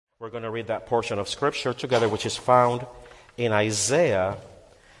We're going to read that portion of Scripture together, which is found in Isaiah,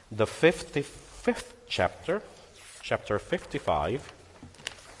 the 55th chapter, chapter 55,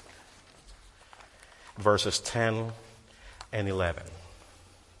 verses 10 and 11.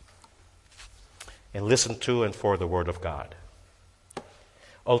 And listen to and for the word of God.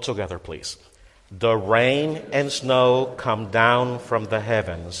 All together, please. The rain and snow come down from the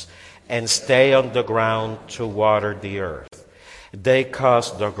heavens and stay on the ground to water the earth. They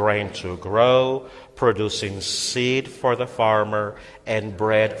cause the grain to grow, producing seed for the farmer and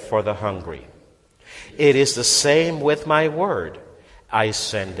bread for the hungry. It is the same with my word. I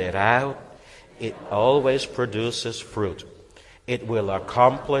send it out. It always produces fruit. It will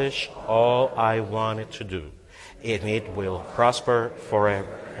accomplish all I want it to do. And it will prosper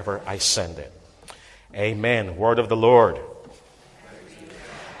forever I send it. Amen. Word of the Lord.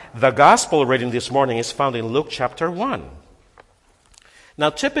 The gospel reading this morning is found in Luke chapter 1. Now,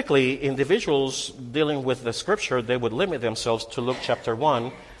 typically, individuals dealing with the scripture, they would limit themselves to Luke chapter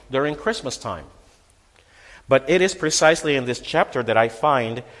 1 during Christmas time. But it is precisely in this chapter that I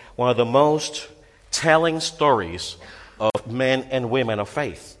find one of the most telling stories of men and women of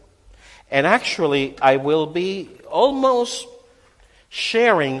faith. And actually, I will be almost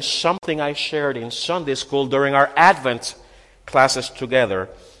sharing something I shared in Sunday school during our Advent classes together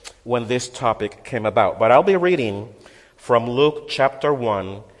when this topic came about. But I'll be reading from Luke chapter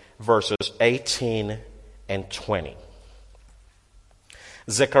 1, verses 18 and 20.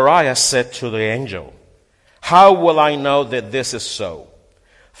 Zechariah said to the angel, "How will I know that this is so?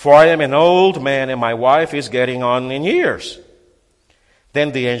 For I am an old man and my wife is getting on in years."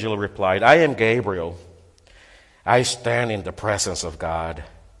 Then the angel replied, "I am Gabriel. I stand in the presence of God,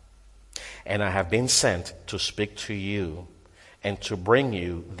 and I have been sent to speak to you and to bring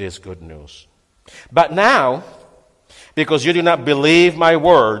you this good news. But now, because you do not believe my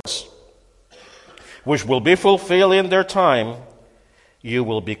words, which will be fulfilled in their time, you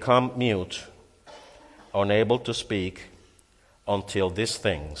will become mute, unable to speak until these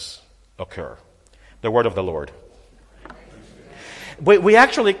things occur." The word of the Lord. We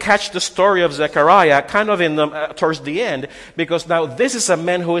actually catch the story of Zechariah kind of towards the end, because now this is a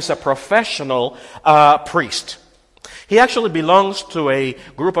man who is a professional priest. He actually belongs to a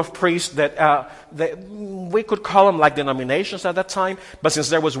group of priests that we could call them like denominations at that time. But since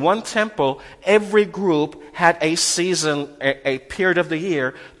there was one temple, every group had a season, a period of the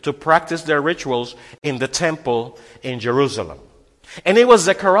year to practice their rituals in the temple in Jerusalem. And it was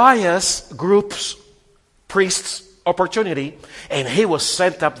Zechariah's group's priests' opportunity, and he was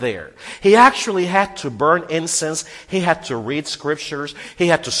sent up there. He actually had to burn incense. He had to read scriptures. He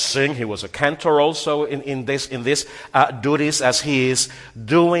had to sing. He was a cantor also in these duties, as he is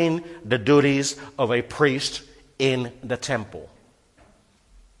doing the duties of a priest in the temple.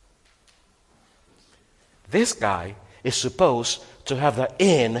 This guy is supposed to have the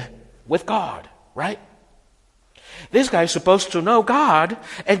in with God, right? This guy is supposed to know God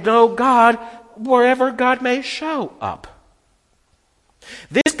and know God wherever God may show up.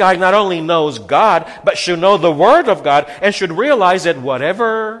 This guy not only knows God, but should know the Word of God and should realize that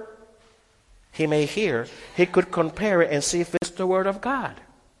whatever he may hear, he could compare it and see if it's the Word of God.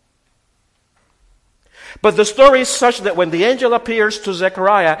 But the story is such that when the angel appears to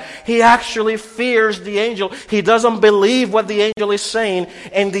Zechariah, he actually fears the angel. He doesn't believe what the angel is saying,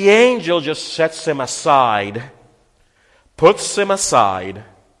 and the angel just sets him aside, puts him aside,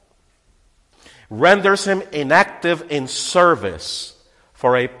 renders him inactive in service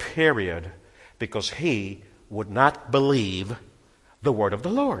for a period because he would not believe the word of the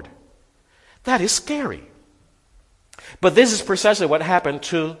Lord. That is scary. But this is precisely what happened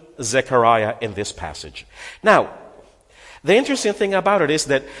to Zechariah in this passage. Now, the interesting thing about it is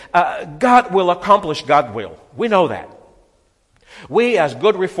that God will accomplish God's will. We know that. We, as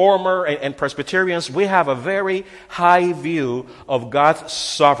good Reformer and Presbyterians, we have a very high view of God's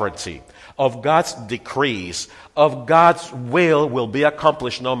sovereignty, of God's decrees, of God's will be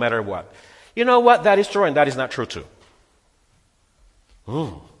accomplished no matter what. You know what? That is true, and that is not true too.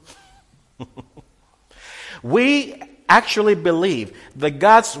 We actually believe that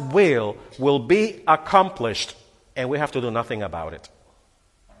God's will be accomplished, and we have to do nothing about it.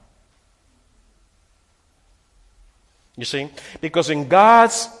 You see? Because in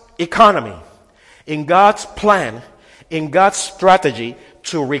God's economy, in God's plan, in God's strategy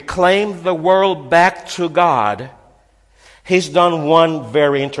to reclaim the world back to God, He's done one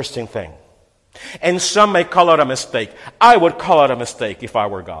very interesting thing. And some may call it a mistake. I would call it a mistake if I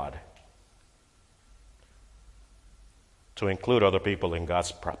were God, to include other people in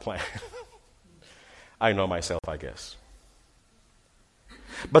God's plan. I know myself, I guess.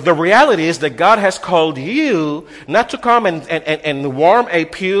 But the reality is that God has called you not to come and warm a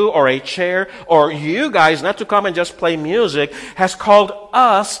pew or a chair, or you guys not to come and just play music, has called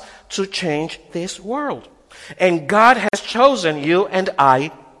us to change this world. And God has chosen you and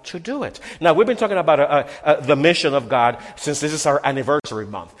I to do it. Now, we've been talking about the mission of God since this is our anniversary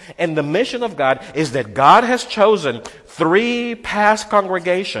month. And the mission of God is that God has chosen 3 past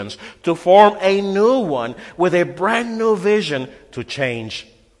congregations to form a new one with a brand new vision to change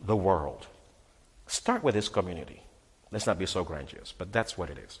the world. Start with this community. Let's not be so grandiose, but that's what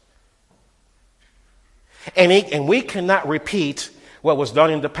it is. And we cannot repeat what was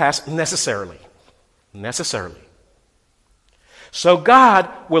done in the past necessarily. So God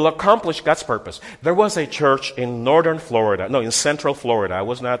will accomplish God's purpose. There was a church in in Central Florida. I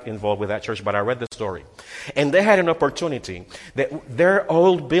was not involved with that church, but I read the story. And they had an opportunity that their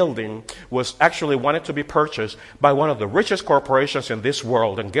old building was actually wanted to be purchased by one of the richest corporations in this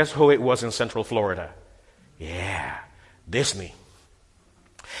world. And guess who it was in Central Florida? Yeah, Disney.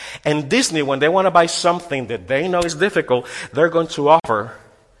 And Disney, when they want to buy something that they know is difficult, they're going to offer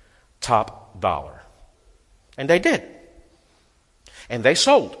top dollar. And they did. And they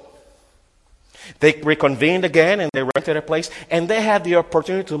sold. They reconvened again and they rented a place. And they had the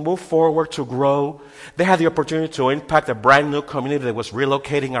opportunity to move forward, to grow. They had the opportunity to impact a brand new community that was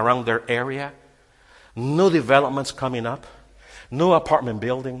relocating around their area. New developments coming up. New apartment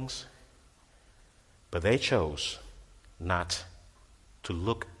buildings. But they chose not to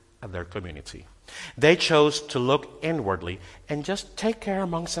look at their community. They chose to look inwardly and just take care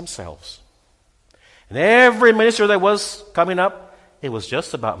amongst themselves. And every minister that was coming up, it was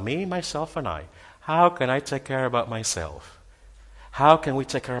just about me, myself, and I. How can I take care about myself? How can we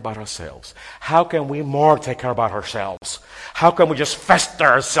take care about ourselves? How can we more take care about ourselves? How can we just fester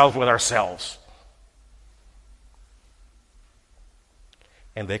ourselves with ourselves?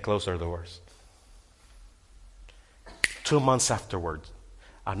 And they closed their doors. 2 months afterwards,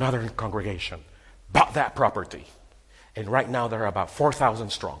 another congregation bought that property. And right now they're about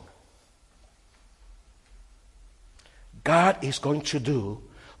 4,000 strong. God is going to do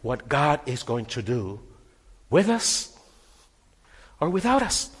what God is going to do with us or without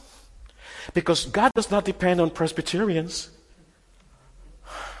us. Because God does not depend on Presbyterians.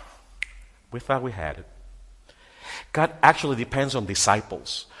 We thought we had it. God actually depends on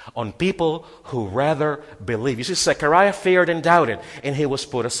disciples, on people who rather believe. You see, Zechariah feared and doubted, and he was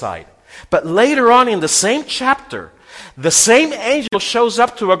put aside. But later on in the same chapter, the same angel shows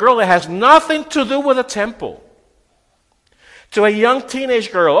up to a girl that has nothing to do with the temple. To a young teenage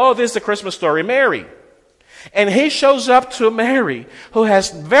girl. Oh, this is the Christmas story, Mary. And he shows up to Mary, who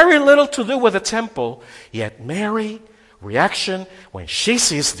has very little to do with the temple. Yet Mary, reaction, when she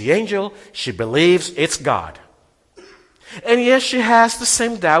sees the angel, she believes it's God. And yes, she has the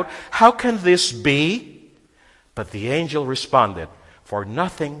same doubt. How can this be? But the angel responded, for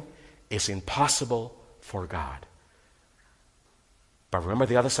nothing is impossible for God. But remember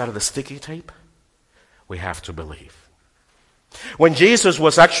the other side of the sticky tape? We have to believe. When Jesus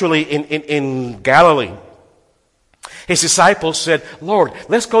was actually in Galilee, his disciples said, Lord,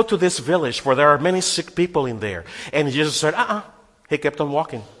 let's go to this village for there are many sick people in there. And Jesus said, He kept on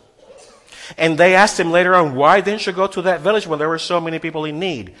walking. And they asked him later on, why didn't you go to that village when there were so many people in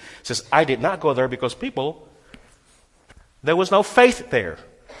need? He says, I did not go there because there was no faith there.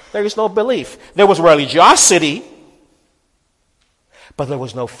 There is no belief. There was religiosity, but there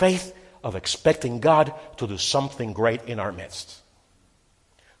was no faith of expecting God to do something great in our midst.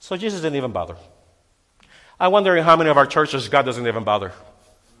 So Jesus didn't even bother. I wonder in how many of our churches God doesn't even bother.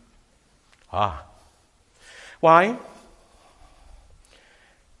 Why?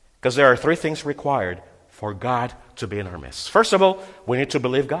 Because there are 3 things required for God to be in our midst. First of all, we need to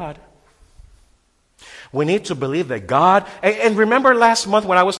believe God. We need to believe that God, and remember last month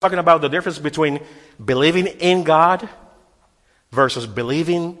when I was talking about the difference between believing in God versus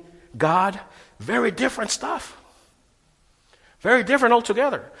believing God? Very different stuff. Very different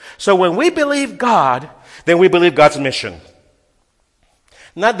altogether. So when we believe God, then we believe God's mission.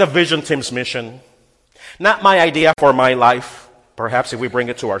 Not the vision team's mission. Not my idea for my life, perhaps if we bring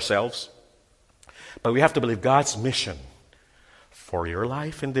it to ourselves. But we have to believe God's mission for your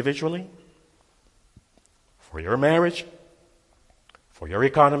life individually, for your marriage, for your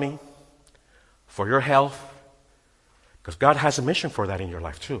economy, for your health. Because God has a mission for that in your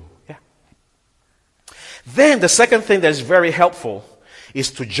life too. Yeah. Then the second thing that is very helpful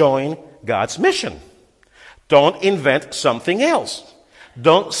is to join God's mission. Don't invent something else.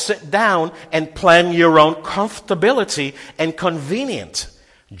 Don't sit down and plan your own comfortability and convenience.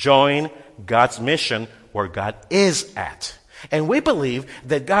 Join God's mission where God is at. And we believe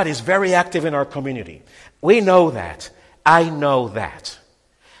that God is very active in our community. We know that. I know that.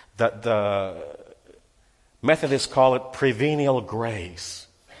 The Methodists call it prevenient grace.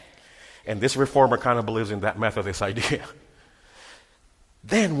 And this reformer kind of believes in that Methodist idea.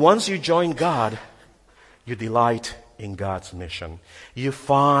 Then once you join God, you delight in God's mission. You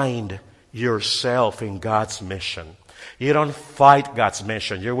find yourself in God's mission. You don't fight God's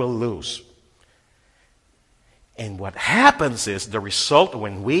mission. You will lose. And what happens is the result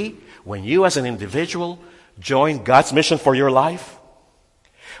when you as an individual join God's mission for your life,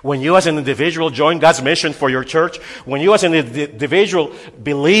 when you as an individual join God's mission for your church, when you as an individual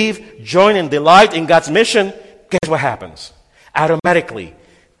believe, join, and delight in God's mission, guess what happens? Automatically,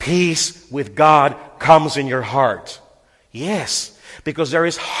 peace with God comes in your heart. Yes, because there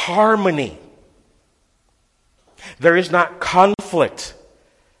is harmony. There is not conflict.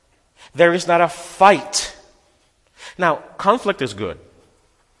 There is not a fight. Now, conflict is good.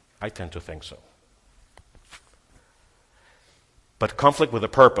 I tend to think so. But conflict with a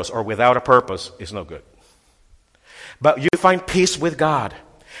purpose or without a purpose is no good. But you find peace with God.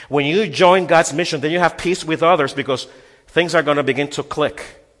 When you join God's mission, then you have peace with others because things are going to begin to click.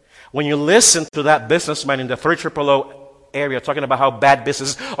 When you listen to that businessman in the 300 area talking about how bad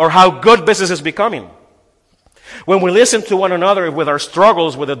business or how good business is becoming. When we listen to one another with our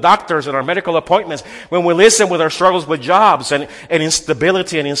struggles with the doctors and our medical appointments, when we listen with our struggles with jobs and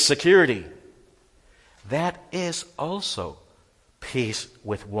instability and insecurity, that is also peace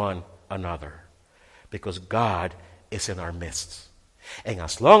with one another because God is in our midst. And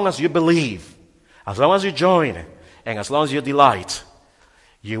as long as you believe, as long as you join, and as long as you delight,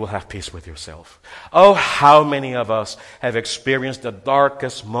 you will have peace with yourself. Oh, how many of us have experienced the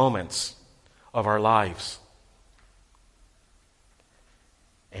darkest moments of our lives.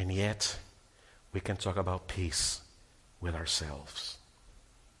 And yet, we can talk about peace with ourselves.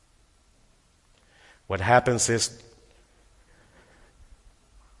 What happens is,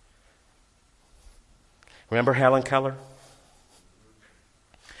 remember Helen Keller?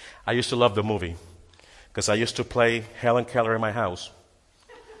 I used to love the movie because I used to play Helen Keller in my house.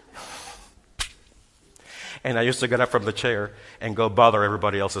 And I used to get up from the chair and go bother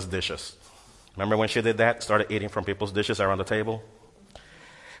everybody else's dishes. Remember when she did that? Started eating from people's dishes around the table?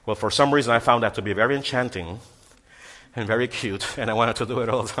 Well, for some reason, I found that to be very enchanting and very cute, and I wanted to do it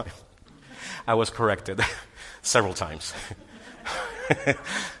all the time. I was corrected several times.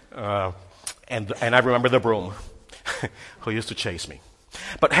 And I remember the broom who used to chase me.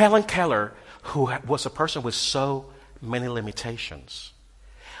 But Helen Keller, who was a person with so many limitations,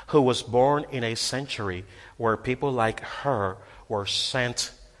 who was born in a century where people like her were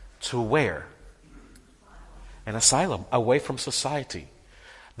sent to where? An asylum, away from society.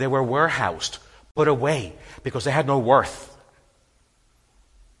 They were warehoused, put away, because they had no worth.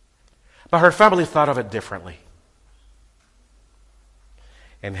 But her family thought of it differently.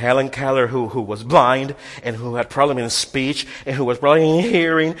 And Helen Keller, who was blind, and who had problem in speech, and who was problem in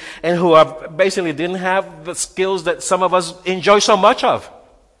hearing, and who basically didn't have the skills that some of us enjoy so much of,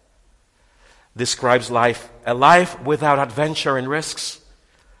 describes life. A life without adventure and risks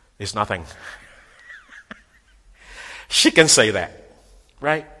is nothing. She can say that.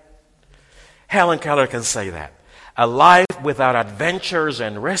 Right? Helen Keller can say that. A life without adventures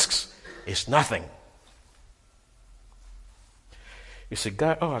and risks is nothing. You see,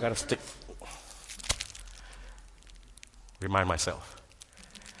 God, I got to stick. Remind myself.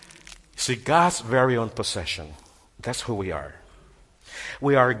 You see, God's very own possession. That's who we are.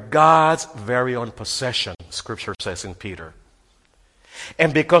 We are God's very own possession, Scripture says in Peter.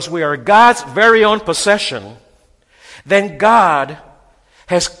 And because we are God's very own possession, then God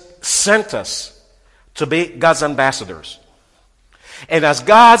has sent us to be God's ambassadors. And as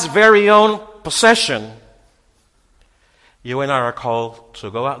God's very own possession, you and I are called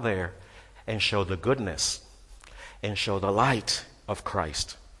to go out there and show the goodness and show the light of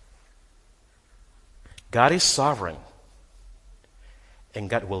Christ. God is sovereign, and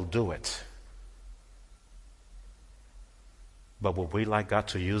God will do it. But would we like God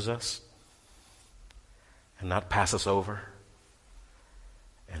to use us and not pass us over?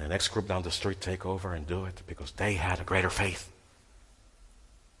 And the next group down the street take over and do it because they had a greater faith?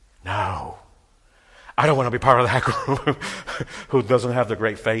 No. I don't want to be part of that group who doesn't have the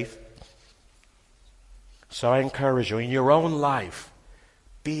great faith. So I encourage you, in your own life,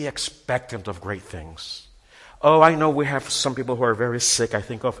 be expectant of great things. Oh, I know we have some people who are very sick. I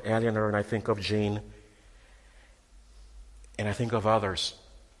think of Eleanor and I think of Jean. And I think of others.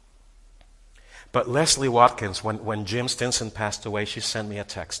 But Leslie Watkins, when Jim Stinson passed away, she sent me a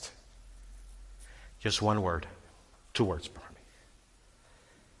text. Just one word. 2 words, pardon me.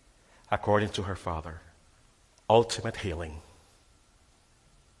 according to her Father. Ultimate healing.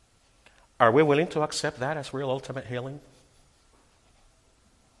 Are we willing to accept that as real ultimate healing?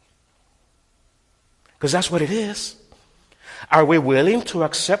 Because that's what it is. Are we willing to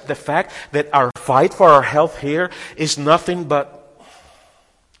accept the fact that our fight for our health here is nothing but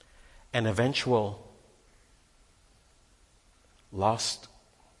an eventual lost?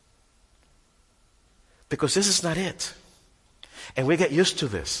 Because this is not it. And we get used to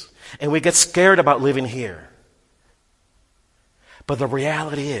this. And we get scared about living here. But the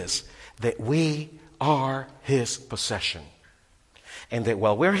reality is that we are His possession. And that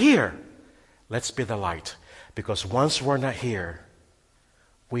while we're here, let's be the light. Because once we're not here,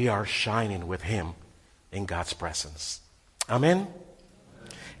 we are shining with Him in God's presence. Amen?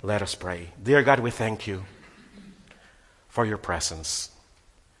 Let us pray. Dear God, we thank You for Your presence.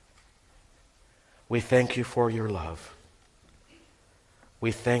 We thank You for Your love.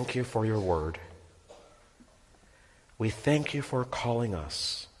 We thank You for Your word. We thank You for calling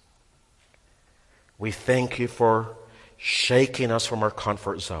us. We thank You for shaking us from our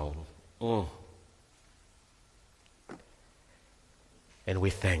comfort zone. And we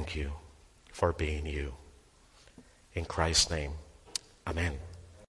thank You for being You. In Christ's name, amen.